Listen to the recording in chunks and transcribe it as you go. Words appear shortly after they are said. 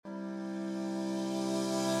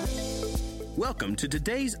Welcome to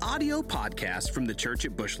today's audio podcast from the Church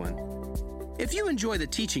at Bushland. If you enjoy the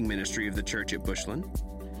teaching ministry of the Church at Bushland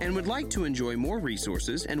and would like to enjoy more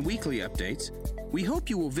resources and weekly updates, we hope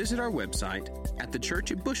you will visit our website at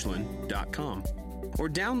thechurchatbushland.com or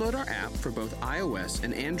download our app for both iOS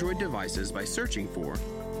and Android devices by searching for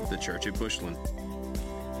The Church at Bushland.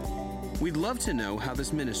 We'd love to know how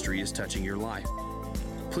this ministry is touching your life.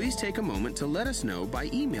 Please take a moment to let us know by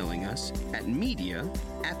emailing us at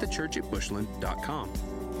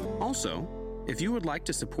media@thechurchatbushland.com. Also, if you would like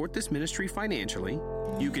to support this ministry financially,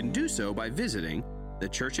 you can do so by visiting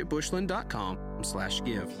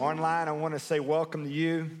thechurchatbushland.com/give. Online, I want to say welcome to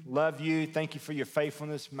you. Love you. Thank you for your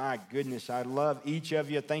faithfulness. My goodness, I love each of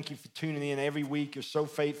you. Thank you for tuning in every week. You're so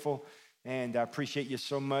faithful, and I appreciate you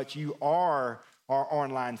so much. You are our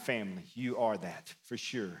online family. You are that, for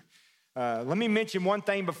sure. Let me mention one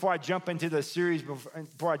thing before I jump into the series,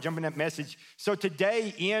 before I jump in that message. So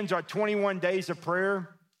today ends our 21 days of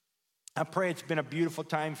prayer. I pray it's been a beautiful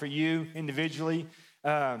time for you individually.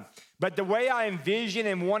 But the way I envision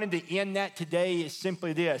and wanted to end that today is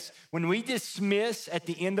simply this. When we dismiss at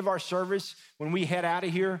the end of our service, when we head out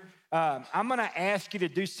of here, I'm going to ask you to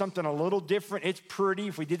do something a little different. It's pretty.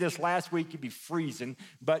 If we did this last week, it'd be freezing.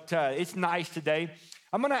 But it's nice today.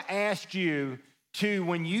 I'm going to ask you to,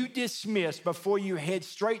 when you dismiss, before you head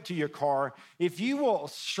straight to your car, if you will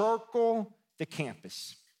circle the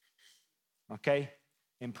campus, okay,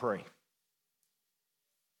 and pray.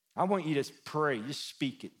 I want you to pray. Just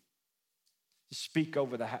speak it. Just speak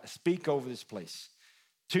over this place.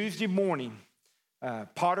 Tuesday morning,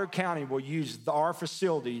 Potter County will use our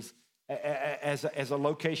facilities as a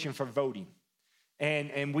location for voting.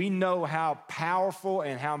 And we know how powerful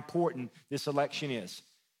and how important this election is.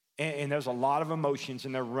 And there's a lot of emotions,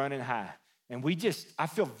 and they're running high. And I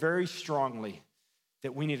feel very strongly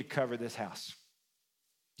that we need to cover this house.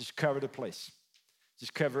 Just cover the place.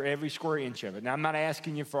 Just cover every square inch of it. Now, I'm not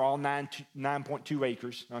asking you for all 9.2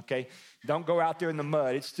 acres, okay? Don't go out there in the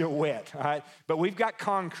mud. It's still wet, all right? But we've got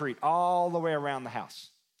concrete all the way around the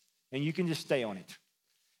house, and you can just stay on it.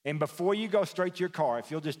 And before you go straight to your car,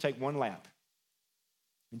 if you'll just take one lap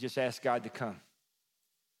and just ask God to come,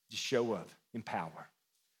 just show up in power.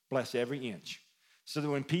 Bless every inch. So that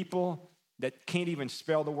when people that can't even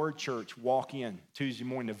spell the word church walk in Tuesday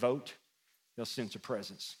morning to vote, they'll sense a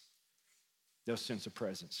presence. They'll sense a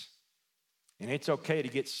presence. And it's okay to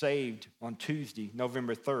get saved on Tuesday,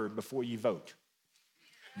 November 3rd, before you vote.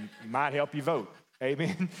 It might help you vote.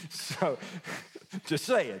 Amen? So, just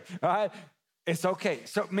saying, all right? It's okay.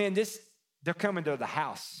 So, man, they're coming to the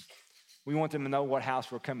house. We want them to know what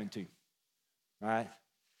house we're coming to, all right?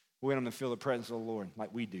 We want them to feel the presence of the Lord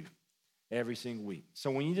like we do every single week.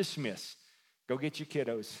 So when you dismiss, go get your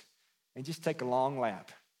kiddos and just take a long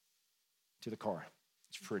lap to the car.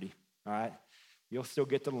 It's pretty, all right? You'll still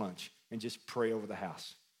get the lunch and just pray over the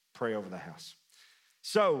house. Pray over the house.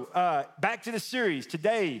 So back to the series.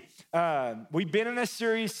 Today, we've been in a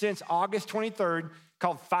series since August 23rd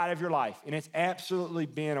called Fight of Your Life. And it's absolutely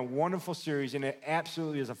been a wonderful series, and it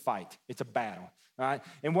absolutely is a fight. It's a battle. All right?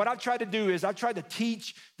 And what I've tried to do is I've tried to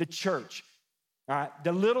teach the church, all right,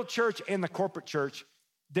 the little church and the corporate church,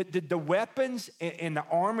 the weapons and the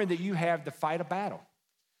armor that you have to fight a battle.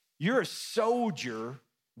 You're a soldier.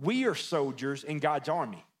 We are soldiers in God's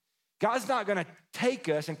army. God's not going to take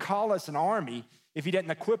us and call us an army if he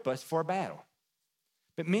doesn't equip us for a battle.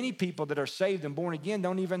 But many people that are saved and born again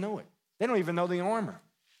don't even know it. They don't even know the armor.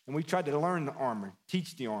 And we tried to learn the armor,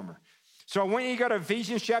 teach the armor. So I want you to go to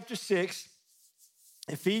Ephesians chapter 6.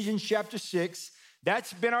 Ephesians chapter 6,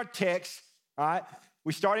 that's been our text, all right?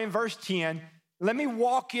 We started in verse 10. Let me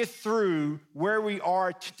walk you through where we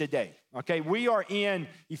are today, okay? We are in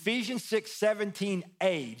Ephesians 6,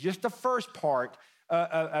 17a, just the first part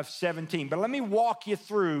of 17. But let me walk you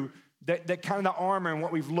through the kind of the armor and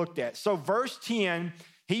what we've looked at. So verse 10,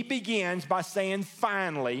 he begins by saying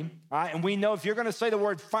finally, all right? And we know if you're going to say the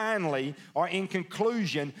word finally or in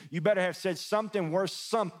conclusion, you better have said something worth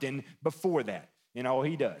something before that. You know,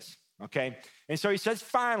 he does, okay? And so he says,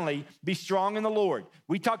 finally, be strong in the Lord.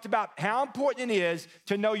 We talked about how important it is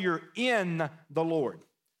to know you're in the Lord.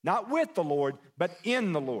 Not with the Lord, but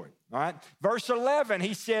in the Lord, all right? Verse 11,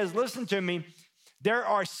 he says, listen to me, there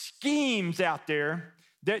are schemes out there.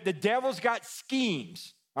 The devil's got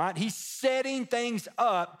schemes, all right? He's setting things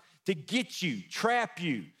up to get you, trap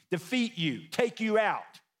you, defeat you, take you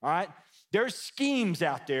out, all right? There's schemes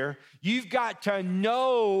out there. You've got to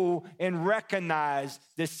know and recognize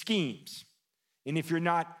the schemes. And if you're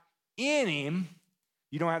not in him,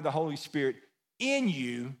 you don't have the Holy Spirit in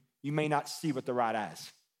you, you may not see with the right eyes.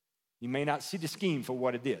 You may not see the scheme for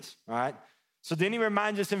what it is, all right? So then he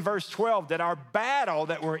reminds us in verse 12 that our battle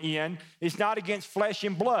that we're in is not against flesh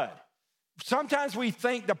and blood. Sometimes we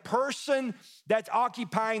think the person that's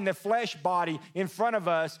occupying the flesh body in front of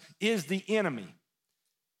us is the enemy.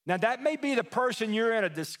 Now, that may be the person you're in a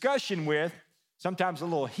discussion with, sometimes a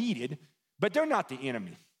little heated, but they're not the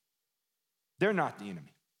enemy. They're not the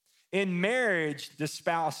enemy. In marriage, the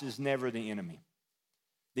spouse is never the enemy.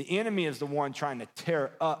 The enemy is the one trying to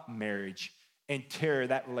tear up marriage and tear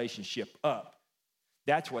that relationship up.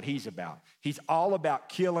 That's what he's about. He's all about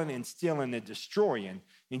killing and stealing and destroying.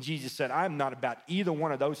 And Jesus said, I'm not about either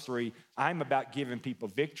one of those three. I'm about giving people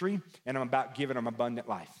victory, and I'm about giving them abundant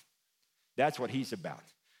life. That's what he's about.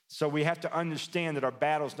 So we have to understand that our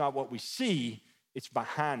battle is not what we see, it's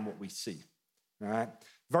behind what we see. All right?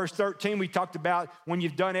 Verse 13, we talked about when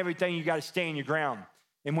you've done everything, you got to stand your ground.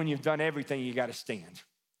 And when you've done everything, you got to stand.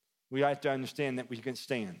 We have to understand that we can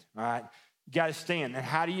stand, all right? You got to stand. And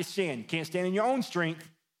how do you stand? You can't stand in your own strength,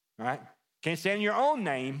 all right? Can't stand in your own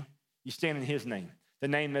name. You stand in his name, the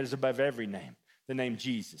name that is above every name, the name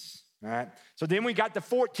Jesus, all right? So then we got to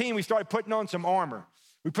 14. We started putting on some armor.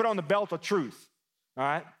 We put on the belt of truth, all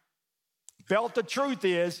right? Belt of truth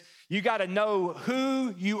is you got to know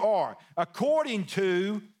who you are according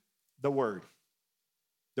to the word.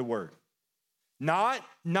 The word. Not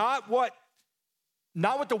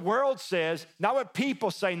what the world says, not what people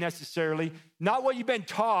say necessarily, not what you've been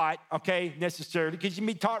taught, okay, necessarily, because you can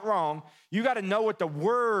be taught wrong. You got to know what the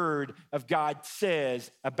word of God says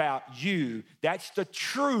about you. That's the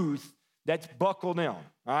truth that's buckled in, all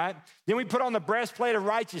right? Then we put on the breastplate of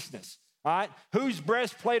righteousness, all right? Whose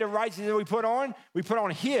breastplate of righteousness do we put on? We put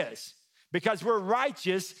on his, because we're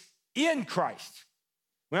righteous in Christ.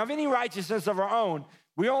 We don't have any righteousness of our own.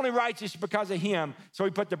 We're only righteous because of him. So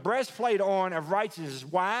we put the breastplate on of righteousness.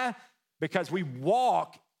 Why? Because we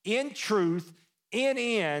walk in truth and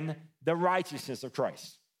in the righteousness of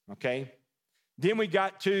Christ, okay? Then we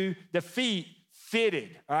got to the feet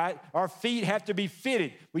fitted, all right? Our feet have to be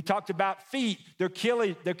fitted. We talked about feet. They're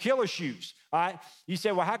killer shoes, all right? You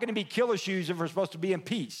say, well, how can it be killer shoes if we're supposed to be in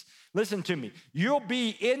peace? Listen to me. You'll be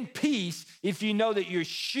in peace if you know that your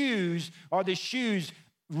shoes are the shoes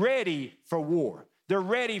ready for war. They're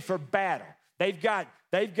ready for battle. They've got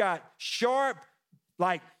sharp,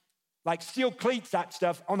 like steel cleats type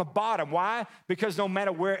stuff on the bottom. Why? Because no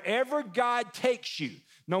matter wherever God takes you,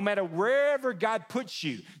 no matter wherever God puts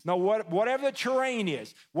you, whatever the terrain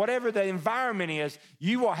is, whatever the environment is,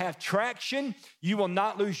 you will have traction. You will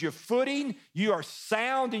not lose your footing. You are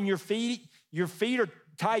sound in your feet. Your feet are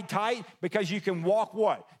tight because you can walk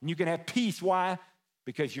what? And you can have peace. Why?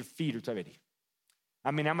 Because your feet are ready. I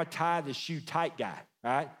mean, I'm a tie the shoe tight guy,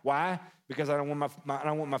 all right? Why? Because I don't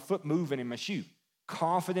want my foot moving in my shoe.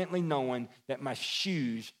 Confidently knowing that my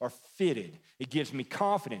shoes are fitted. It gives me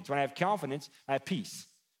confidence. When I have confidence, I have peace.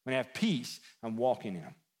 When I have peace, I'm walking in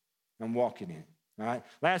them. I'm walking in it, all right?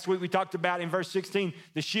 Last week we talked about in verse 16,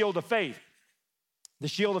 the shield of faith. The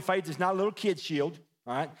shield of faith is not a little kid's shield,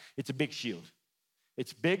 all right? It's a big shield.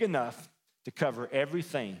 It's big enough to cover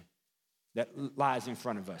everything that lies in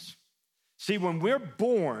front of us. See, when we're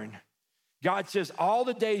born, God says all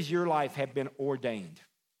the days of your life have been ordained.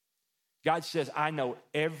 God says, I know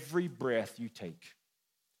every breath you take.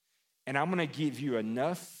 And I'm going to give you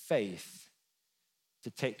enough faith to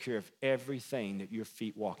take care of everything that your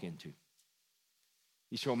feet walk into.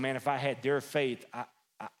 You say, well, man, if I had their faith,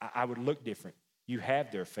 I would look different. You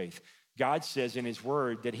have their faith. God says in his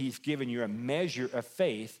word that he's given you a measure of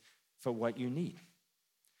faith for what you need.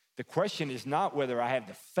 The question is not whether I have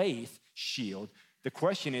the faith shield. The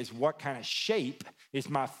question is, what kind of shape is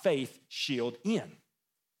my faith shield in?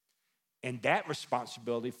 And that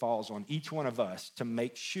responsibility falls on each one of us to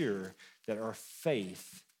make sure that our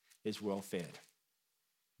faith is well fed.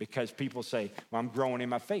 Because people say, well, I'm growing in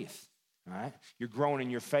my faith, all right? You're growing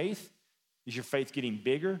in your faith. Is your faith getting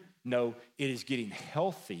bigger? No, it is getting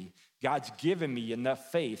healthy. God's given me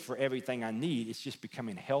enough faith for everything I need. It's just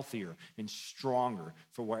becoming healthier and stronger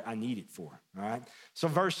for what I need it for, all right? So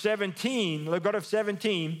verse 17, let's go to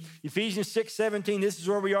 17, Ephesians 6:17, this is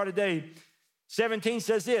where we are today. 17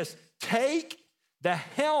 says this, take the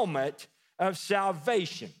helmet of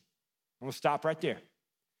salvation. I'm gonna stop right there.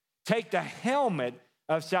 Take the helmet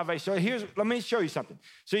of salvation. So let me show you something.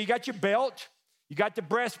 So you got your belt, you got the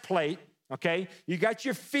breastplate, okay? You got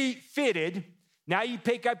your feet fitted. Now you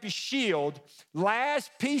pick up your shield.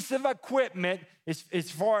 Last piece of equipment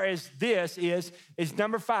as far as this is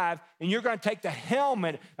number 5. And you're going to take the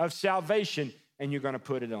helmet of salvation and you're going to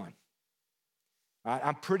put it on. All right?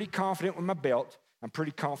 I'm pretty confident with my belt. I'm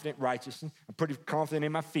pretty confident in righteousness. I'm pretty confident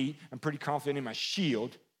in my feet. I'm pretty confident in my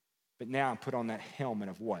shield. But now I put on that helmet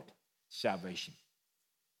of what? salvation.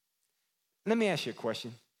 Let me ask you a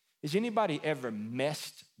question. Has anybody ever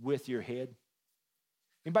messed with your head?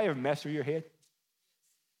 Anybody ever messed with your head?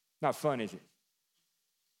 Not fun, is it?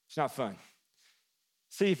 It's not fun.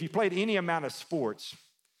 See, if you played any amount of sports,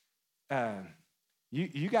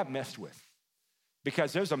 you got messed with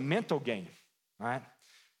because there's a mental game, right?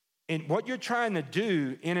 And what you're trying to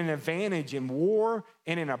do in an advantage in war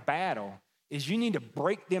and in a battle is you need to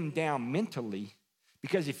break them down mentally,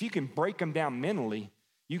 because if you can break them down mentally,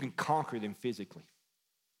 you can conquer them physically.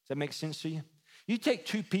 Does that make sense to you? You take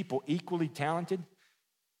two people equally talented,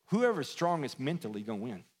 whoever's strongest mentally gonna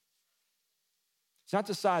win. It's not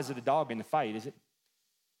the size of the dog in the fight, is it?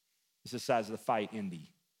 It's the size of the fight in the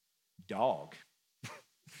dog.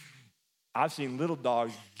 I've seen little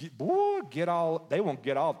dogs they won't get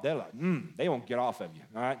off. They're like, they won't get off of you,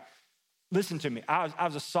 all right? Listen to me. I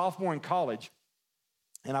was a sophomore in college,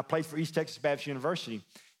 and I played for East Texas Baptist University,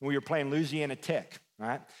 and we were playing Louisiana Tech, all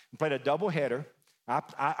right? We played a doubleheader.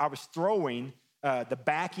 I was throwing the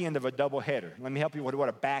back end of a doubleheader. Let me help you with what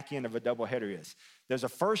a back end of a doubleheader is. There's a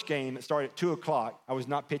first game that started at 2 o'clock. I was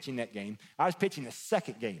not pitching that game. I was pitching the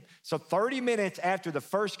second game. So 30 minutes after the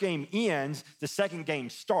first game ends, the second game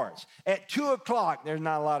starts. At 2 o'clock, there's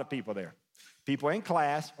not a lot of people there. People in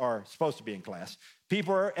class are supposed to be in class.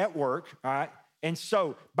 People are at work, all right? And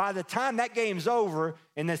so by the time that game's over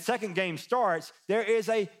and the second game starts, there is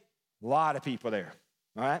a lot of people there,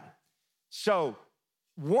 all right? So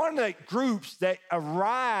one of the groups that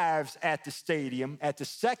arrives at the stadium at the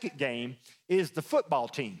second game is the football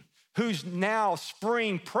team, whose now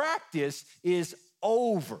spring practice is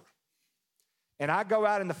over. And I go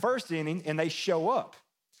out in the first inning and they show up.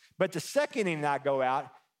 But the second inning I go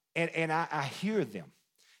out and I hear them.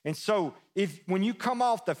 And so when you come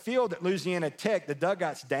off the field at Louisiana Tech, the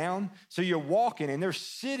dugout's down, so you're walking and they're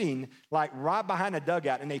sitting like right behind the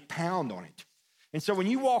dugout and they pound on it. And so when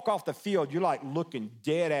you walk off the field, you're like looking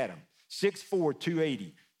dead at them. 6'4",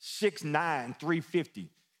 280, 6'9", 350.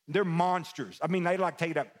 They're monsters. I mean, they like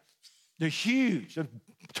take it up. They're huge. There's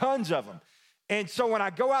tons of them. And so when I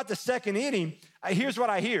go out the second inning, here's what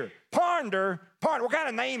I hear. Ponder. What kind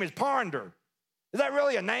of name is Ponder? Is that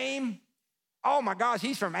really a name? Oh my gosh,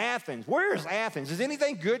 he's from Athens. Where is Athens? Does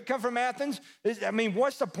anything good come from Athens?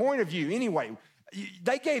 What's the point of you anyway?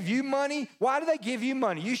 They gave you money. Why do they give you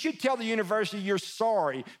money? You should tell the university you're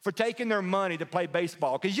sorry for taking their money to play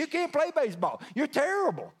baseball, because you can't play baseball. You're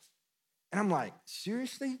terrible. And I'm like,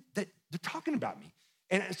 seriously? They're talking about me.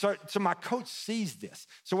 And so my coach sees this.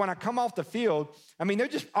 So when I come off the field, they're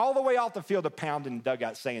just all the way off the field, they're pounding the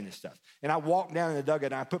dugout saying this stuff. And I walk down in the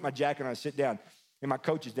dugout and I put my jacket on, I sit down, and my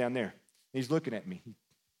coach is down there. He's looking at me.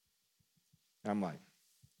 And I'm like,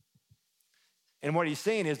 and what he's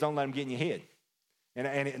saying is, don't let them get in your head.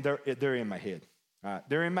 And they're in my head.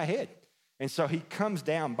 They're in my head. And so he comes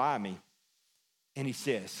down by me and he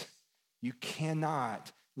says, you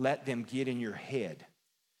cannot let them get in your head.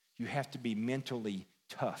 You have to be mentally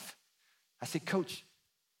tough. I said, Coach,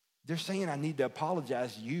 they're saying I need to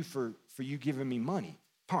apologize to you for you giving me money.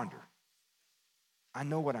 Ponder. I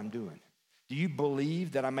know what I'm doing. Do you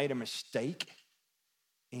believe that I made a mistake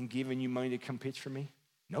in giving you money to come pitch for me?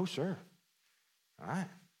 No, sir. All right.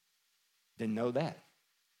 Didn't know that.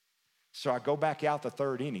 So I go back out the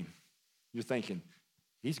third inning. You're thinking,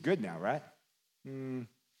 he's good now, right? That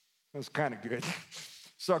was kind of good.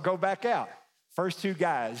 So I go back out. First two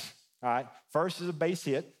guys, all right, first is a base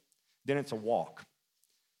hit, then it's a walk.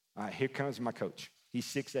 All right, here comes my coach. He's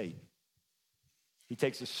 6'8". He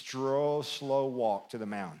takes a slow walk to the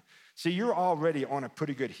mound. See, you're already on a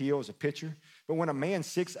pretty good heel as a pitcher, but when a man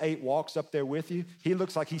 6'8" walks up there with you, he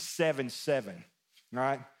looks like he's 7'7", all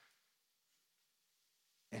right?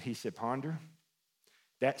 And he said, Ponder,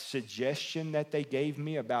 that suggestion that they gave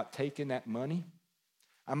me about taking that money,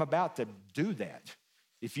 I'm about to do that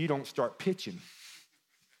if you don't start pitching.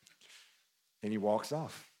 And he walks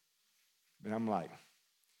off. And I'm like,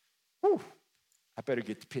 whew, I better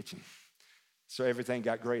get to pitching. So everything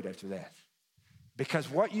got great after that. Because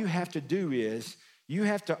what you have to do is you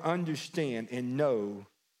have to understand and know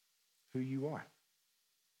who you are.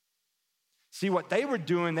 See, what they were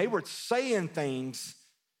doing, they were saying things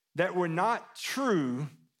that were not true.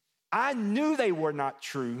 I knew they were not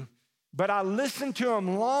true, but I listened to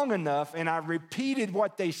them long enough and I repeated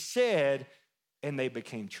what they said and they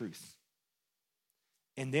became truth.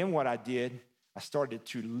 And then what I did, I started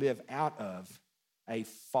to live out of a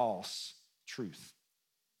false truth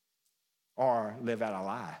or live out a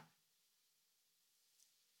lie.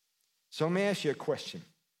 So let me ask you a question.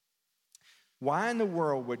 Why in the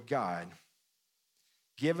world would God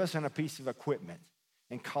give us a piece of equipment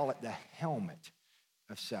and call it the helmet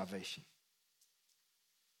of salvation.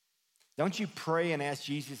 Don't you pray and ask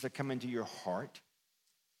Jesus to come into your heart?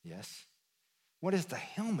 Yes. What is the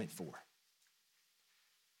helmet for?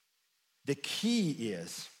 The key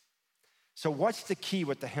is, so what's the key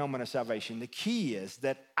with the helmet of salvation? The key is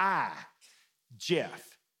that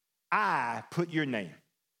Jeff, I put your name.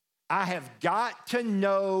 I have got to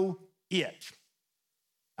know it.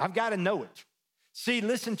 I've got to know it. See,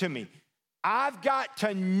 listen to me. I've got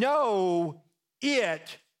to know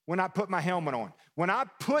it when I put my helmet on. When I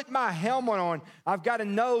put my helmet on, I've got to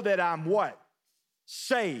know that I'm what?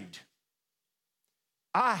 Saved.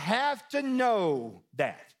 I have to know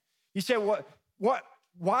that. You say,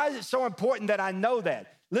 why is it so important that I know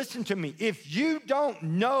that? Listen to me. If you don't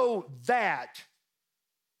know that,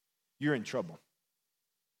 you're in trouble.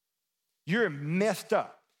 You're messed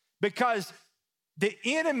up because the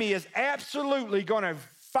enemy is absolutely going to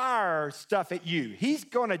fire stuff at you. He's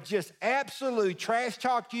going to just absolutely trash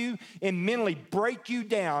talk you and mentally break you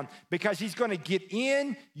down because he's going to get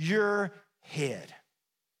in your head.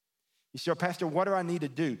 You say, Pastor, what do I need to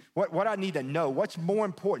do? What do I need to know? What's more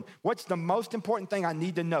important? What's the most important thing I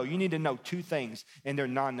need to know? You need to know two things, and they're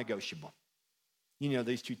non-negotiable. You know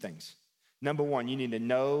these two things. Number one, you need to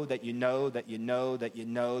know that you know that you know that you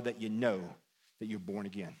know that you know that you're born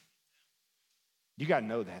again. You got to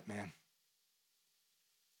know that, man.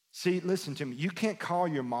 See, listen to me. You can't call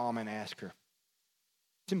your mom and ask her.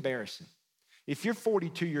 It's embarrassing. If you're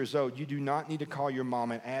 42 years old, you do not need to call your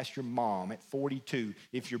mom and ask your mom at 42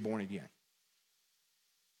 if you're born again.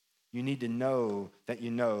 You need to know that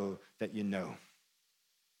you know that you know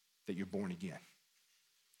that you're born again.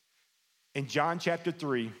 In John chapter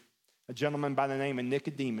 3, a gentleman by the name of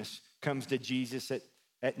Nicodemus comes to Jesus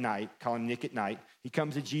at night, call him Nick at night. He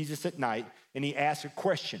comes to Jesus at night and he asks a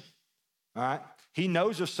question, all right? He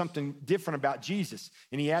knows there's something different about Jesus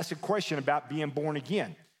and he asks a question about being born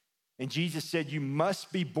again. And Jesus said, you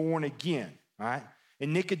must be born again, all right?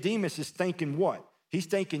 And Nicodemus is thinking what? He's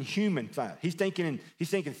thinking human thought. He's thinking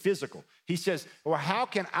physical. He says, well, how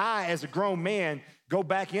can I, as a grown man, go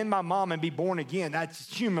back in my mom and be born again?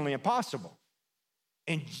 That's humanly impossible.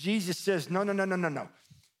 And Jesus says, no.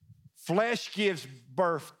 Flesh gives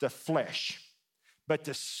birth to flesh, but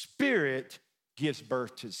the Spirit gives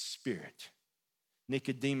birth to spirit.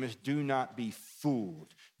 Nicodemus, do not be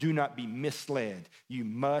fooled. Do not be misled. You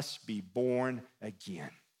must be born again.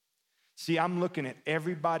 See, I'm looking at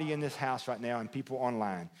everybody in this house right now and people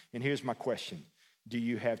online, and here's my question. Do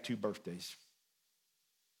you have two birthdays?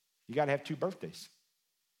 You got to have two birthdays.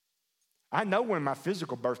 I know when my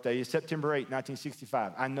physical birthday is, September 8,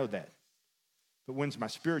 1965. I know that. But when's my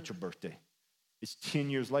spiritual birthday? It's 10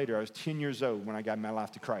 years later. I was 10 years old when I got my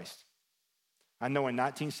life to Christ. I know in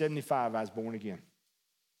 1975 I was born again.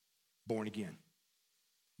 Born again.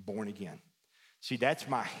 Born again. See, that's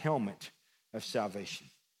my helmet of salvation.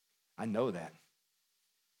 I know that.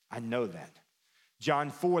 I know that. John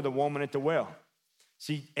 4, the woman at the well.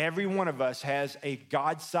 See, every one of us has a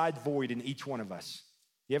God-sized void in each one of us.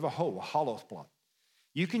 You have a hole, a hollow spot.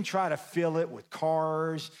 You can try to fill it with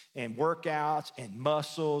cars and workouts and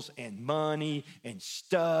muscles and money and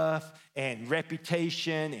stuff and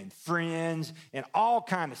reputation and friends and all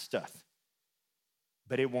kind of stuff.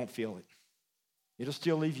 But it won't fill it. It'll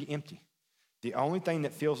still leave you empty. The only thing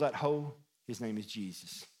that fills that hole, his name is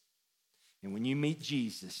Jesus. And when you meet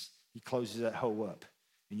Jesus, he closes that hole up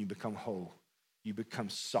and you become whole. You become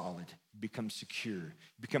solid. You become secure.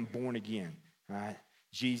 You become born again, all right?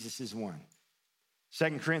 Jesus is one.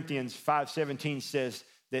 2 Corinthians 5:17 says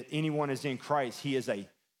that anyone is in Christ, he is a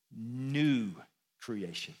new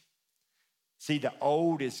creation. See, the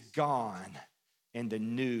old is gone and the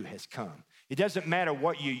new has come. It doesn't matter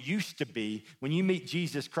what you used to be. When you meet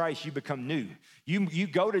Jesus Christ, you become new. You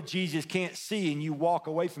go to Jesus, can't see, and you walk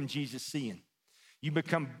away from Jesus seeing.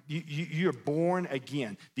 You're born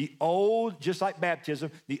again. The old, just like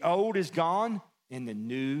baptism, the old is gone and the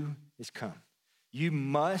new is come. You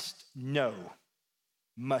must know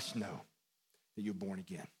that you're born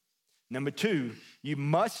again. Number two, you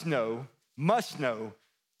must know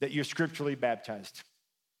that you're scripturally baptized.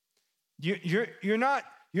 You're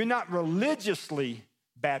not religiously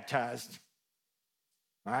baptized,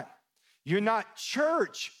 right? You're not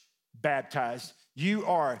church baptized. You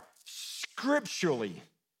are scripturally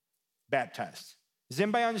baptized. Does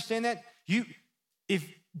anybody understand that? If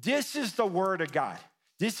this is the word of God,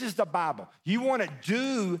 this is the Bible. You want to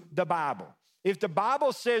do the Bible. If the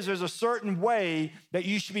Bible says there's a certain way that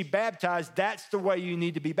you should be baptized, that's the way you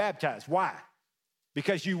need to be baptized. Why?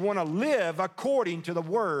 Because you want to live according to the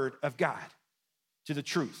word of God, to the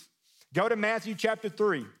truth. Go to Matthew chapter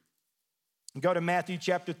 3. Go to Matthew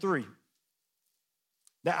chapter 3.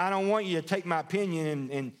 That I don't want you to take my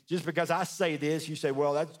opinion and just because I say this, you say,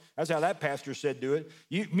 well, that's how that pastor said do it.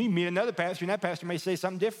 You meet another pastor, and that pastor may say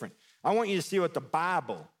something different. I want you to see what the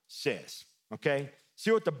Bible says, okay?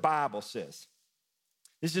 See what the Bible says.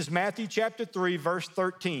 This is Matthew chapter 3, verse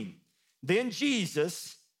 13. Then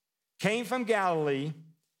Jesus came from Galilee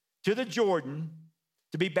to the Jordan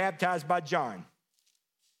to be baptized by John.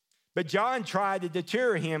 But John tried to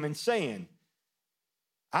deter him and saying,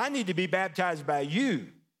 I need to be baptized by you.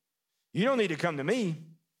 You don't need to come to me.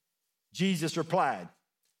 Jesus replied,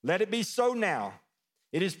 let it be so now.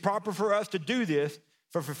 It is proper for us to do this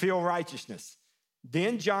for fulfill righteousness.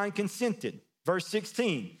 Then John consented. Verse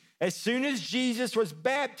 16, as soon as Jesus was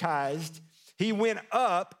baptized, he went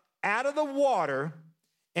up out of the water,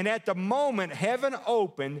 and at the moment heaven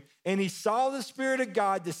opened, and he saw the Spirit of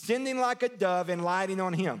God descending like a dove and lighting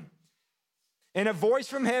on him. And a voice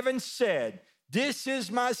from heaven said, this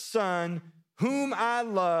is my Son, whom I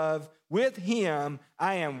love. With him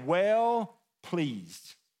I am well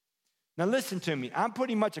pleased. Now listen to me. I'm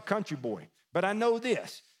pretty much a country boy, but I know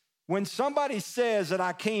this. When somebody says that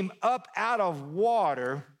I came up out of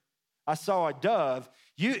water, I saw a dove,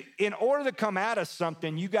 in order to come out of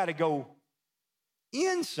something, you got to go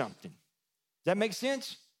in something. Does that make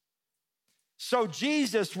sense? So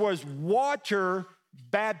Jesus was water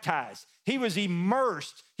baptized. He was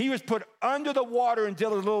immersed. He was put under the water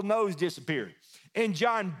until his little nose disappeared. And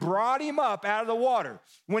John brought him up out of the water.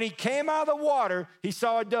 When he came out of the water, he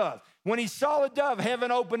saw a dove. When he saw a dove,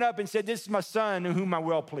 heaven opened up and said, this is my Son in whom I'm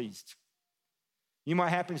well pleased. You know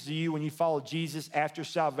what happens to you when you follow Jesus after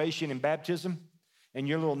salvation and baptism, and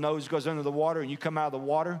your little nose goes under the water and you come out of the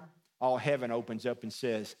water? All heaven opens up and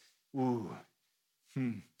says, ooh,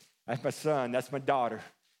 that's my son, that's my daughter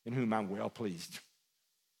in whom I'm well pleased.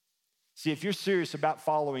 See, if you're serious about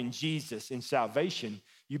following Jesus in salvation,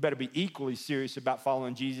 you better be equally serious about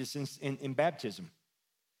following Jesus in baptism.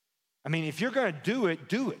 I mean, if you're going to do it,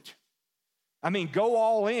 do it. I mean, go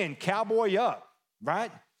all in, cowboy up,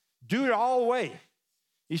 right? Do it all the way.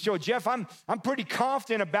 You say, well, Jeff, I'm pretty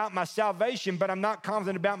confident about my salvation, but I'm not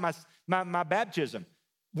confident about my baptism.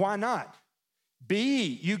 Why not?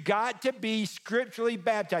 You got to be scripturally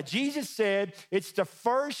baptized. Jesus said it's the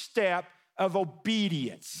first step of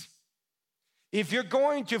obedience. If you're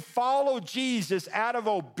going to follow Jesus out of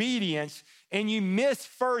obedience and you miss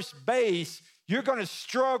first base, you're going to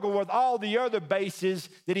struggle with all the other bases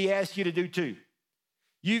that he asks you to do too.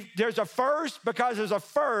 There's a first because there's a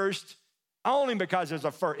first, only because there's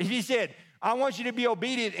a first. If he said, I want you to be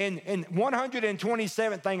obedient in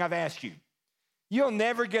 127th thing I've asked you, you'll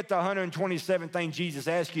never get the 127th thing Jesus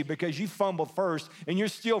asked you because you fumbled first and you're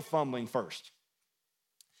still fumbling first.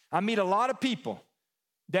 I meet a lot of people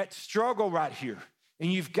that struggle right here.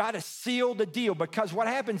 And you've got to seal the deal because what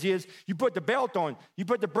happens is you put the belt on, you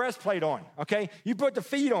put the breastplate on, okay? You put the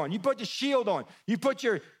feet on, you put the shield on, you put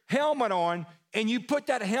your helmet on, and you put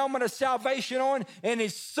that helmet of salvation on, and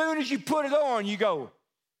as soon as you put it on, you go,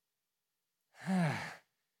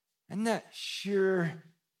 I'm not sure,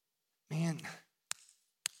 man,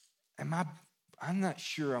 I'm not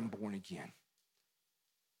sure I'm born again.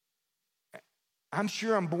 I'm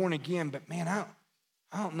sure I'm born again, but man, I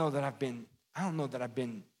don't know that I've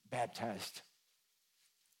been baptized.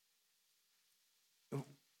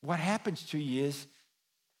 What happens to you is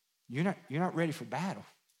you're not ready for battle.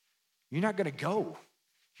 You're not going to go.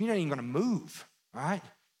 You're not even going to move, all right?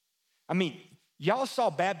 I mean, y'all saw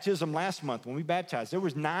baptism last month when we baptized. There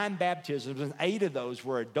was 9 baptisms, and 8 of those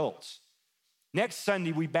were adults. Next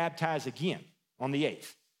Sunday, we baptize again on the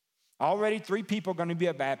 8th. Already 3 people are going to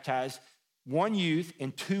be baptized, 1 youth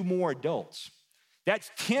and 2 more adults.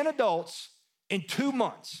 That's 10 adults in 2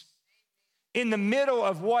 months in the middle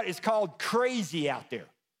of what is called crazy out there.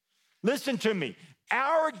 Listen to me.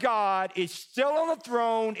 Our God is still on the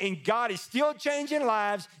throne and God is still changing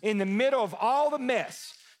lives in the middle of all the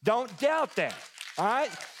mess. Don't doubt that, all right?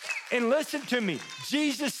 And listen to me.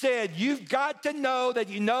 Jesus said, you've got to know that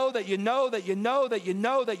you know that you know that you know that you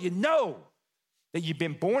know that you know that you've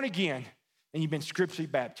been born again and you've been scripturally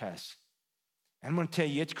baptized. And I'm going to tell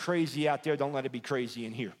you, it's crazy out there. Don't let it be crazy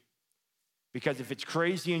in here. Because if it's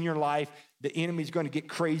crazy in your life, the enemy's going to get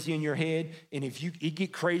crazy in your head. And if you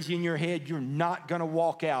get crazy in your head, you're not going to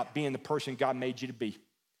walk out being the person God made you to be.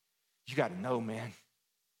 You got to know, man.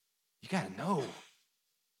 You got to know.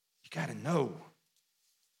 You got to know.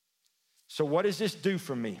 So what does this do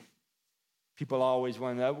for me? People always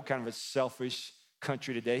want to know what kind of a selfish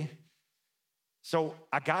country today. So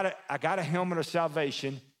I got a helmet of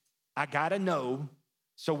salvation. I got to know.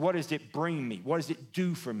 So what does it bring me? What does it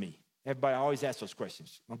do for me? Everybody always asks those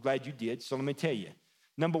questions. I'm glad you did. So let me tell you.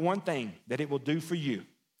 Number one thing that it will do for you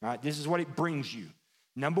All right, this is what it brings you.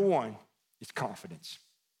 Number one is confidence.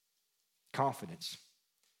 Confidence.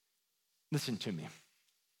 Listen to me.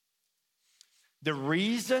 The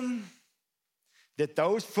reason that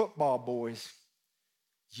those football boys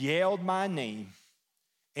yelled my name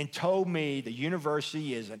and told me the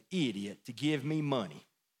university is an idiot to give me money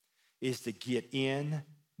is to get in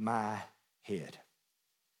my head.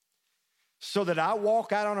 So that I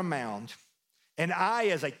walk out on a mound and I,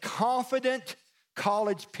 as a confident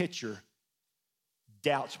college pitcher,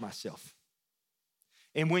 doubts myself.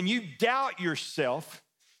 And when you doubt yourself,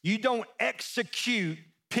 you don't execute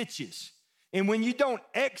pitches. And when you don't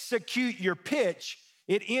execute your pitch,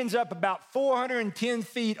 it ends up about 410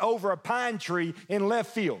 feet over a pine tree in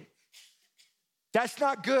left field. That's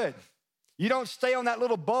not good. You don't stay on that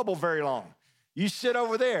little bubble very long. You sit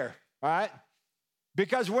over there, all right?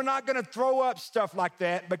 Because we're not gonna throw up stuff like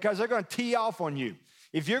that because they're gonna tee off on you.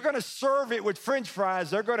 If you're gonna serve it with French fries,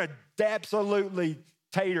 they're gonna absolutely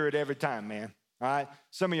tater it every time, man. All right?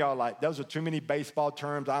 Some of y'all are like, those are too many baseball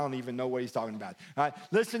terms. I don't even know what he's talking about. All right?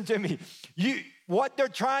 Listen to me. What they're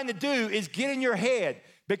trying to do is get in your head,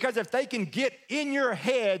 because if they can get in your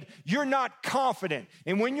head, you're not confident.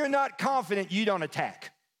 And when you're not confident, you don't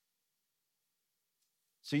attack.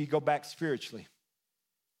 So you go back spiritually.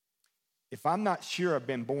 If I'm not sure I've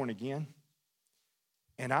been born again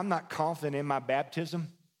and I'm not confident in my baptism,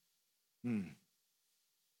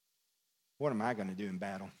 what am I going to do in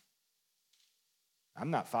battle?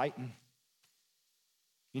 I'm not fighting.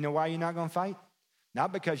 You know why you're not going to fight?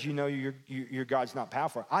 Not because you know your God's not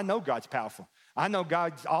powerful. I know God's powerful. I know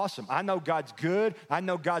God's awesome. I know God's good. I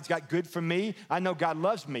know God's got good for me. I know God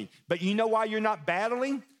loves me. But you know why you're not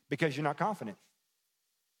battling? Because you're not confident.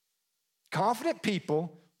 Confident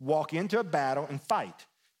people walk into a battle and fight.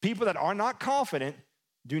 People that are not confident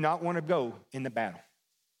do not want to go in the battle.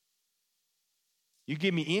 You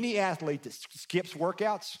give me any athlete that skips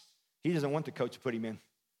workouts, he doesn't want the coach to put him in.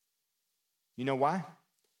 You know why?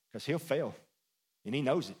 Because he'll fail, and he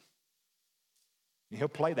knows it. And he'll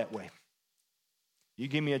play that way. You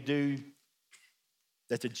give me a dude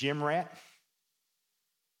that's a gym rat,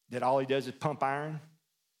 that all he does is pump iron,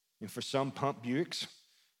 and for some pump Buicks,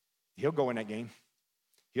 he'll go in that game.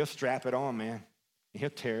 He'll strap it on, man, and he'll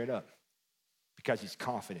tear it up because he's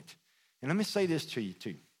confident. And let me say this to you,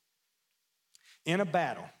 too. In a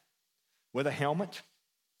battle with a helmet,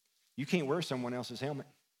 you can't wear someone else's helmet.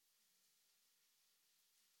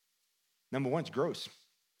 Number one, it's gross.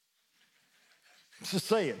 Just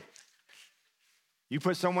say it. You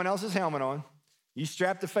put someone else's helmet on, you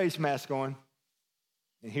strap the face mask on,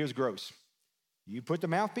 and here's gross. You put the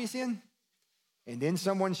mouthpiece in, and then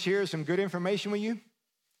someone shares some good information with you,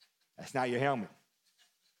 that's not your helmet.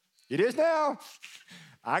 It is now.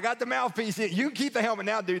 I got the mouthpiece in. You keep the helmet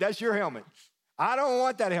now, dude. That's your helmet. I don't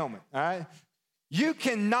want that helmet, all right? You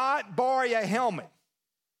cannot borrow a helmet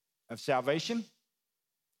of salvation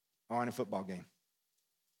or in a football game.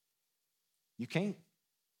 You can't.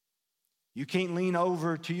 You can't lean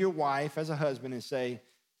over to your wife as a husband and say,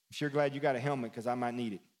 I'm sure glad you got a helmet because I might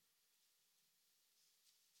need it.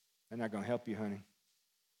 They're not going to help you, honey.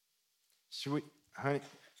 Sweet, honey,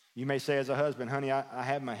 you may say as a husband, honey, I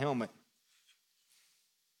have my helmet.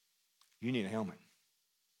 You need a helmet.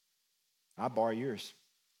 I'll borrow yours.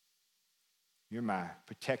 You're my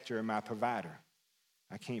protector and my provider.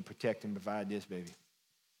 I can't protect and provide this, baby.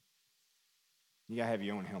 You got to have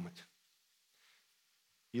your own helmet.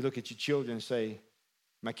 You look at your children and say,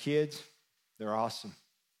 my kids, they're awesome.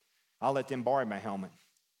 I'll let them borrow my helmet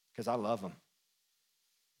because I love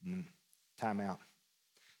them. Time out.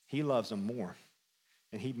 He loves them more,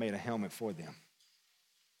 and he made a helmet for them.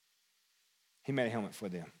 He made a helmet for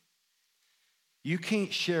them. You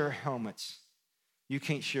can't share helmets. You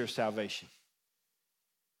can't share salvation.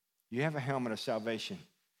 You have a helmet of salvation.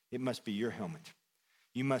 It must be your helmet.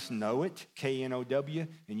 You must know it, K-N-O-W,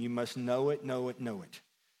 and you must know it.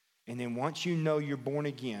 And then once you know you're born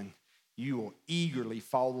again, you will eagerly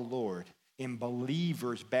follow the Lord in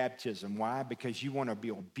believer's baptism. Why? Because you want to be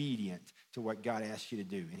obedient to what God asks you to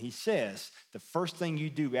do. And he says the first thing you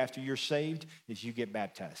do after you're saved is you get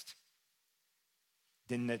baptized.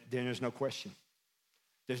 Then there's no question.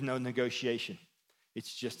 There's no negotiation.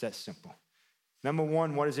 It's just that simple. Number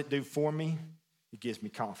one, what does it do for me? It gives me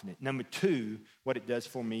confidence. Number two, what it does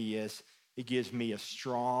for me is it gives me a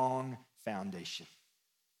strong foundation.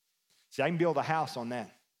 See, I can build a house on that.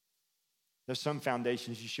 There's some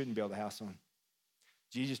foundations you shouldn't build a house on.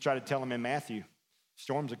 Jesus tried to tell them in Matthew,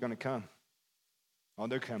 storms are going to come. Oh,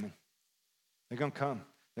 they're coming. They're going to come.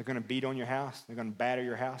 They're going to beat on your house. They're going to batter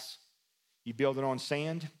your house. You build it on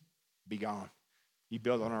sand, be gone. You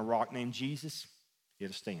build it on a rock named Jesus,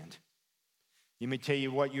 it'll stand. Let me tell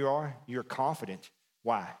you what you are. You're confident.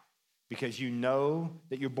 Why? Because you know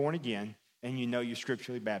that you're born again and you know you're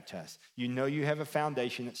scripturally baptized. You know you have a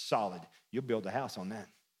foundation that's solid. You'll build a house on that.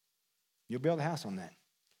 You'll build a house on that.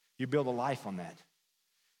 You build a life on that.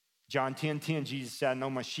 John 10:10, Jesus said, I know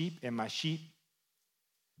my sheep and my sheep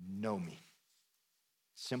know me.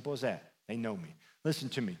 Simple as that. They know me. Listen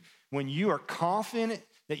to me. When you are confident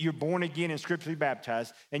that you're born again and scripturally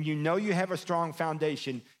baptized and you know you have a strong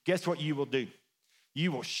foundation, guess what you will do?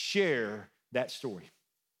 You will share that story.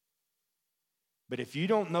 But if you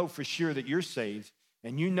don't know for sure that you're saved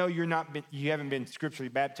and you know you haven't been scripturally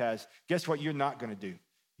baptized, guess what you're not going to do?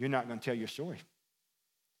 You're not going to tell your story.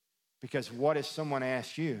 Because what if someone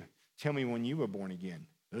asks you, tell me when you were born again?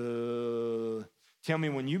 Tell me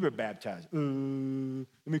when you were baptized. Let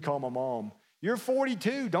me call my mom. You're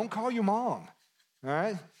 42. Don't call your mom. All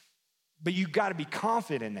right? But you got to be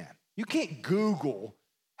confident in that. You can't Google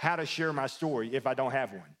how to share my story if I don't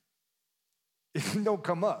have one. It don't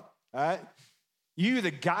come up. All right? You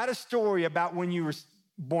either got a story about when you were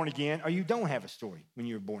born again or you don't have a story when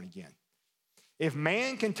you were born again. If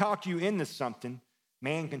man can talk you into something,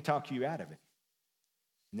 man can talk you out of it.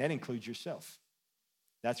 And that includes yourself.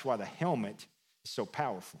 That's why the helmet is so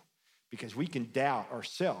powerful, because we can doubt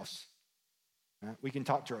ourselves. Right? We can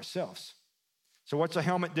talk to ourselves. So what's a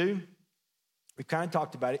helmet do? We've kind of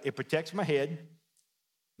talked about it. It protects my head,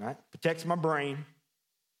 right? Protects my brain,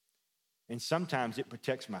 and sometimes it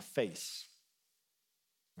protects my face,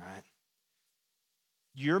 right?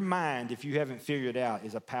 Your mind, if you haven't figured it out,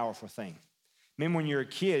 is a powerful thing. Remember when you were a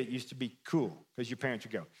kid, it used to be cool because your parents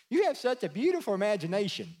would go, you have such a beautiful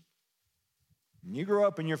imagination. When you grow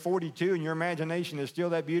up and you're 42 and your imagination is still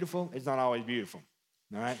that beautiful, it's not always beautiful,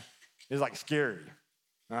 all right? It's like scary,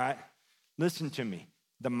 all right? Listen to me.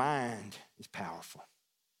 The mind is powerful.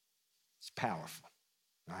 It's powerful,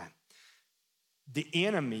 all right? The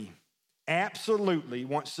enemy absolutely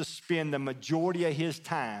wants to spend the majority of his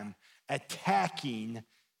time attacking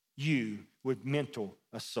you with mental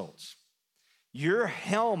assaults. Your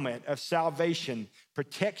helmet of salvation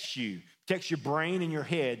protects you, protects your brain and your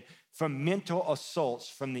head from mental assaults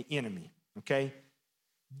from the enemy, okay?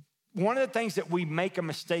 One of the things that we make a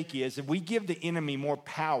mistake is that we give the enemy more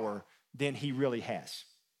power than he really has.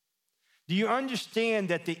 Do you understand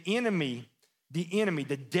that the enemy,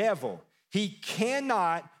 the devil, he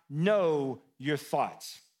cannot know your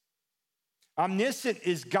thoughts? Omniscient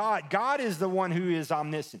is God. God is the one who is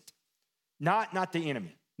omniscient, not the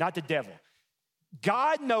enemy, not the devil.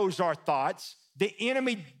 God knows our thoughts. The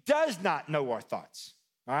enemy does not know our thoughts,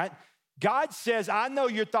 all right? God says, I know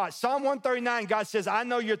your thoughts. Psalm 139, God says, I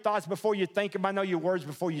know your thoughts before you think them. I know your words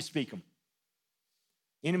before you speak them.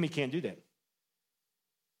 Enemy can't do that.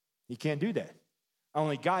 He can't do that.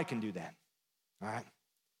 Only God can do that, all right?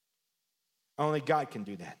 Only God can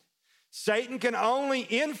do that. Satan can only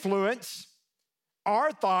influence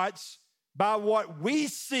our thoughts by what we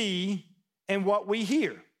see and what we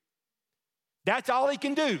hear. That's all he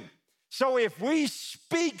can do. So if we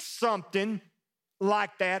speak something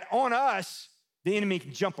like that on us, the enemy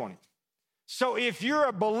can jump on it. So if you're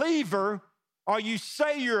a believer, or you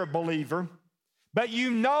say you're a believer, but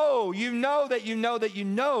you know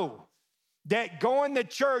that going to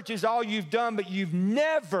church is all you've done, but you've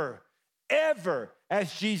never, ever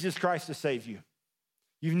asked Jesus Christ to save you.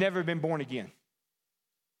 You've never been born again.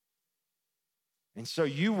 And so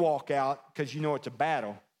you walk out because you know it's a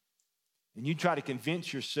battle, and you try to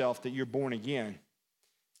convince yourself that you're born again.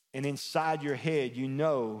 And inside your head, you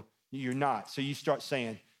know you're not. So you start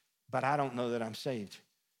saying, but I don't know that I'm saved.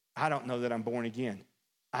 I don't know that I'm born again.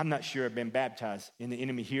 I'm not sure I've been baptized. And the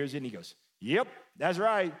enemy hears it and he goes, yep, that's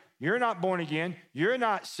right. You're not born again. You're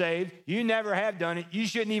not saved. You never have done it. You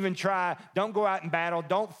shouldn't even try. Don't go out and battle.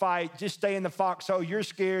 Don't fight. Just stay in the foxhole. You're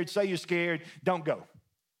scared. Say you're scared. Don't go.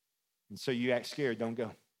 And so you act scared. Don't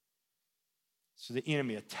go. So the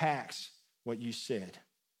enemy attacks what you said,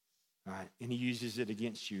 all right? And he uses it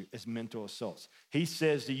against you as mental assaults. He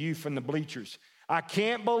says to you from the bleachers, I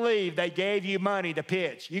can't believe they gave you money to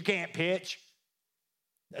pitch. You can't pitch.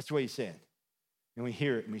 That's what he said. And we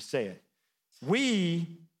hear it and we say it. We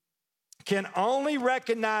can only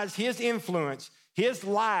recognize his influence, his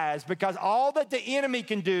lies, because all that the enemy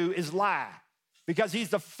can do is lie, because he's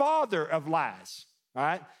the father of lies. All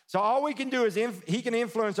right? So all we can do is he can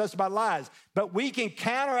influence us by lies, but we can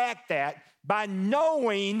counteract that by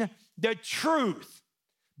knowing the truth,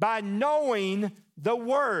 by knowing the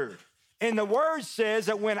word. And the word says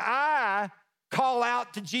that when I call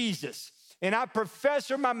out to Jesus and I profess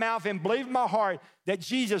with my mouth and believe in my heart that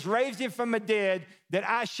Jesus raised him from the dead, that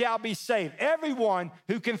I shall be saved. Everyone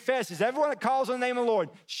who confesses, everyone that calls on the name of the Lord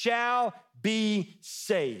shall be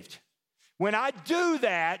saved. When I do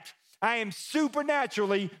that, I am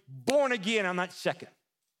supernaturally born again. I'm not second.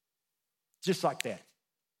 Just like that.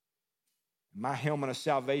 My helmet of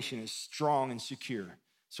salvation is strong and secure.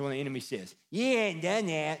 So when the enemy says, you ain't done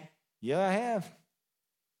that. Yeah, I have.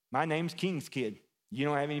 My name's King's Kid. You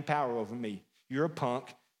don't have any power over me. You're a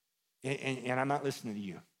punk, and I'm not listening to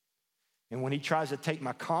you. And when he tries to take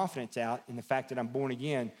my confidence out in the fact that I'm born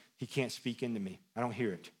again, he can't speak into me. I don't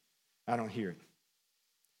hear it. I don't hear it.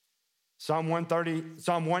 Psalm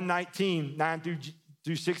 119, 9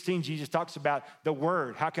 through 16, Jesus talks about the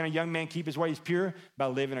word. How can a young man keep his ways pure? By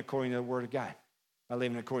living according to the word of God, by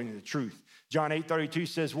living according to the truth. John 8:32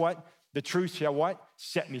 says what? The truth shall what?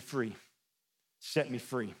 Set me free. Set me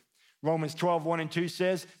free. Romans 12, 1 and 2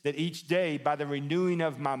 says that each day by the renewing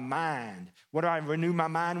of my mind, what do I renew my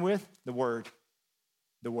mind with? The word.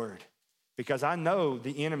 The word. Because I know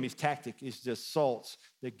the enemy's tactic is the assaults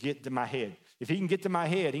that get to my head. If he can get to my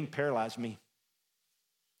head, he can paralyze me.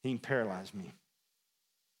 He can paralyze me.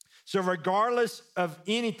 So regardless of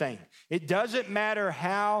anything, it doesn't matter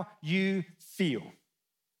how you feel,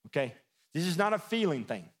 okay? This is not a feeling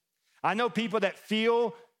thing. I know people that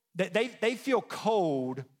feel that they feel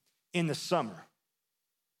cold in the summer.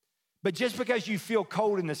 But just because you feel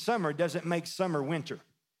cold in the summer doesn't make summer winter,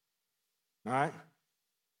 all right?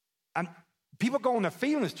 People go on their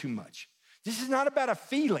feelings too much. This is not about a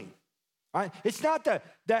feeling, all right? It's not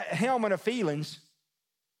the helmet of feelings.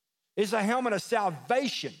 It's a helmet of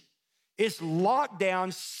salvation. It's locked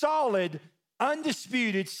down, solid,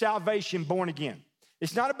 undisputed salvation born again.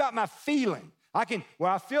 It's not about my feeling. I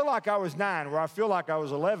feel like I was 9, or I feel like I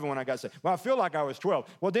was 11 when I got saved. Well, I feel like I was 12.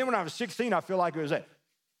 Well, then when I was 16, I feel like it was that.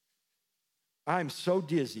 I'm so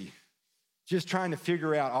dizzy just trying to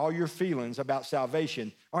figure out all your feelings about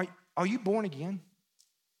salvation. Are you born again?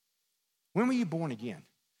 When were you born again?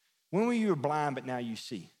 When were you blind, but now you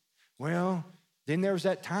see? Well, then there was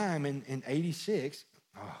that time in 86.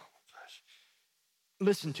 Oh, gosh.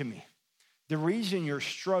 Listen to me. The reason you're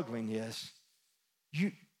struggling is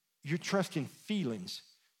you're trusting feelings,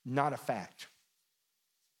 not a fact.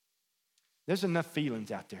 There's enough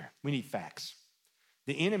feelings out there. We need facts.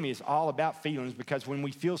 The enemy is all about feelings because when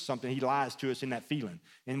we feel something, he lies to us in that feeling.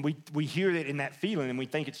 And we hear it in that feeling and we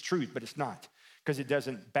think it's truth, but it's not because it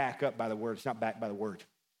doesn't back up by the word. It's not backed by the word.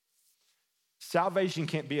 Salvation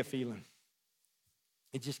can't be a feeling.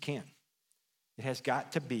 It just can't. It has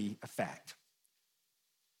got to be a fact.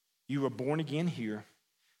 You were born again here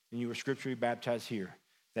and you were scripturally baptized here.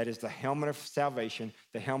 That is the helmet of salvation,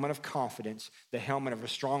 the helmet of confidence, the helmet of a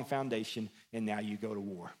strong foundation, and now you go to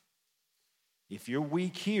war. If you're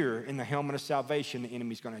weak here in the helmet of salvation, the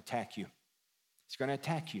enemy's going to attack you. He's going to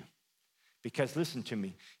attack you. Because listen to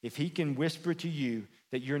me, if he can whisper to you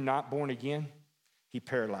that you're not born again, he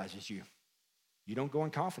paralyzes you. You don't go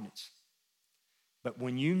in confidence. But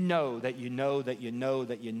when you know that you know that you know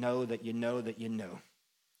that you know that you know that you know,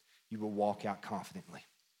 you will walk out confidently.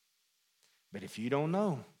 But if you don't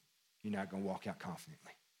know, you're not going to walk out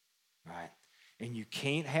confidently, right? And you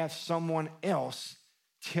can't have someone else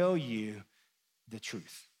tell you the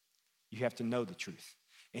truth. You have to know the truth.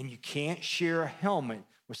 And you can't share a helmet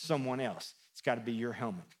with someone else. It's got to be your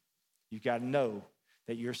helmet. You've got to know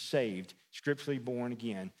that you're saved, scripturally born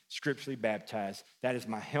again, scripturally baptized. That is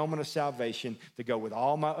my helmet of salvation to go with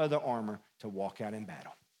all my other armor to walk out in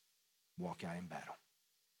battle. Walk out in battle.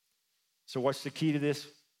 So what's the key to this?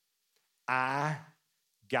 I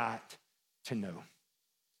got to know.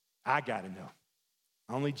 I got to know.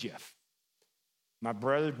 Only Jeff. My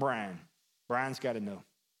brother Brian. Brian's got to know.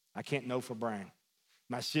 I can't know for Brian.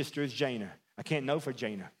 My sister is Jana. I can't know for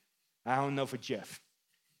Jana. I don't know for Jeff.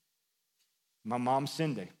 My mom,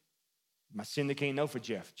 Cindy. My Cindy can't know for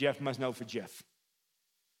Jeff. Jeff must know for Jeff.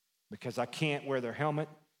 Because I can't wear their helmet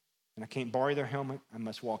and I can't borrow their helmet. I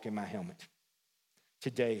must walk in my helmet.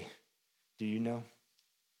 Today, do you know?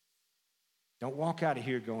 Don't walk out of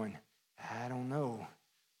here going, I don't know.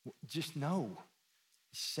 Just know.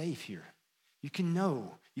 It's safe here. You can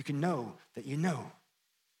know that you know.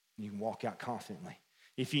 And you can walk out confidently.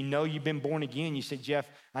 If you know you've been born again, you say, Jeff,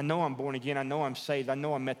 I know I'm born again. I know I'm saved. I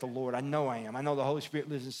know I met the Lord. I know I am. I know the Holy Spirit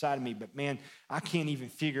lives inside of me. But man, I can't even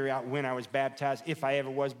figure out when I was baptized, if I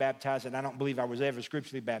ever was baptized, and I don't believe I was ever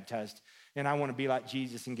scripturally baptized. And I want to be like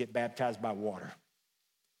Jesus and get baptized by water.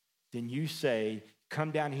 Then you say,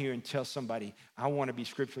 come down here and tell somebody, I want to be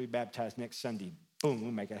scripturally baptized next Sunday. Boom,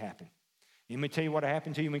 we'll make it happen. And let me tell you what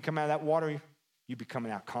happened to you when you come out of that water. You'll be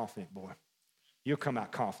coming out confident, boy. You'll come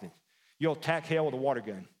out confident. you'll attack hell with a water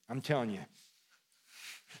gun. I'm telling you.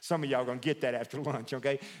 Some of y'all are going to get that after lunch,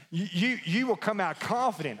 okay? You will come out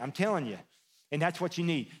confident, I'm telling you. And that's what you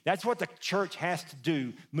need. That's what the church has to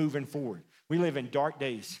do moving forward. We live in dark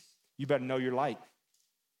days. You better know your light.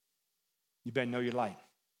 You better know your light.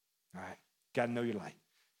 All right? Got to know your light.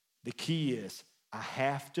 The key is I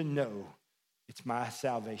have to know it's my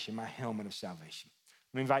salvation, my helmet of salvation.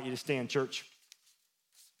 I'm going to invite you to stand, church.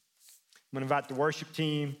 I'm going to invite the worship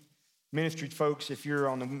team, ministry folks, if you're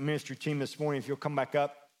on the ministry team this morning, if you'll come back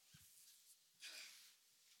up.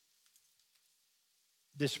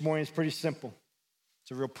 This morning is pretty simple.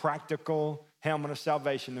 It's a real practical helmet of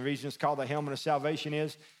salvation. The reason it's called the helmet of salvation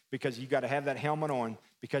is because you got to have that helmet on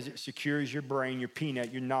because it secures your brain, your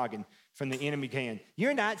peanut, your noggin from the enemy hand.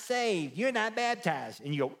 You're not saved. You're not baptized.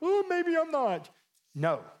 And you go, oh, maybe I'm not.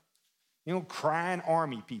 No. You don't cry in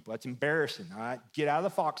army, people. That's embarrassing, all right? Get out of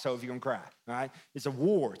the foxhole if you're going to cry, all right? It's a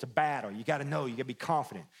war. It's a battle. You got to know. You got to be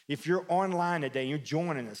confident. If you're online today and you're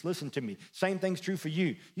joining us, listen to me. Same thing's true for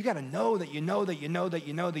you. You got to know that you know that you know that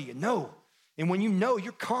you know that you know. And when you know,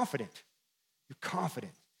 you're confident. You're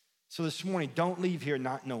confident. So this morning, don't leave here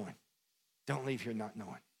not knowing. Don't leave here not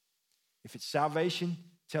knowing. If it's salvation,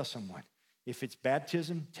 tell someone. If it's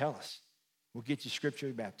baptism, tell us. We'll get you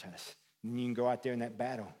scripturally baptized. And you can go out there in that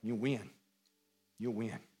battle. You'll win. You'll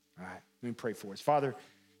win. All right, let me pray for us. Father,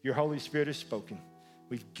 your Holy Spirit has spoken.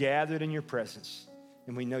 We've gathered in your presence,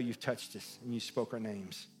 and we know you've touched us, and you spoke our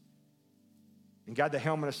names. And God, the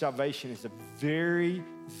helmet of salvation is a very,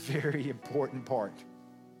 very important part.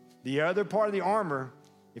 The other part of the armor,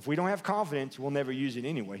 if we don't have confidence, we'll never use it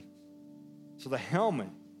anyway. So the helmet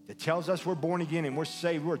that tells us we're born again and we're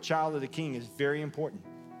saved, we're a child of the King is very important.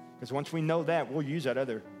 Because once we know that, we'll use that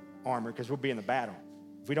other armor because we'll be in the battle.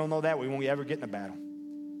 If we don't know that, we won't ever get in the battle.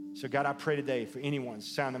 So God, I pray today for anyone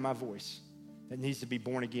sounding my voice that needs to be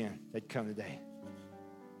born again, they'd come today.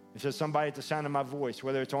 If there's somebody at the sound of my voice,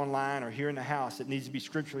 whether it's online or here in the house that needs to be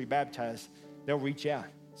scripturally baptized, they'll reach out.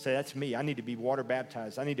 Say, that's me. I need to be water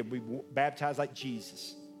baptized. I need to be baptized like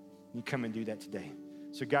Jesus. You come and do that today.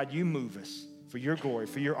 So God, you move us for your glory,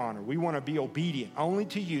 for your honor. We want to be obedient only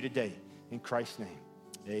to you today. In Christ's name,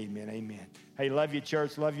 amen, amen. Hey, love you,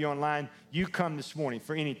 church. Love you online. You come this morning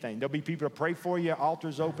for anything. There'll be people to pray for you.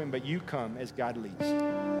 Altars open, but you come as God leads.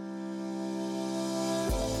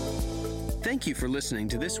 Thank you for listening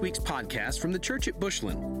to this week's podcast from the Church at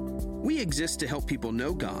Bushland. We exist to help people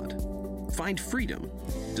know God, find freedom,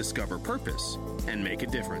 discover purpose, and make a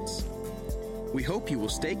difference. We hope you will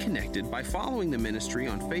stay connected by following the ministry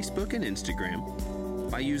on Facebook and Instagram,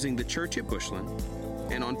 by using the Church at Bushland,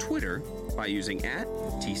 and on Twitter by using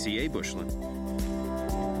 @TCA Bushland.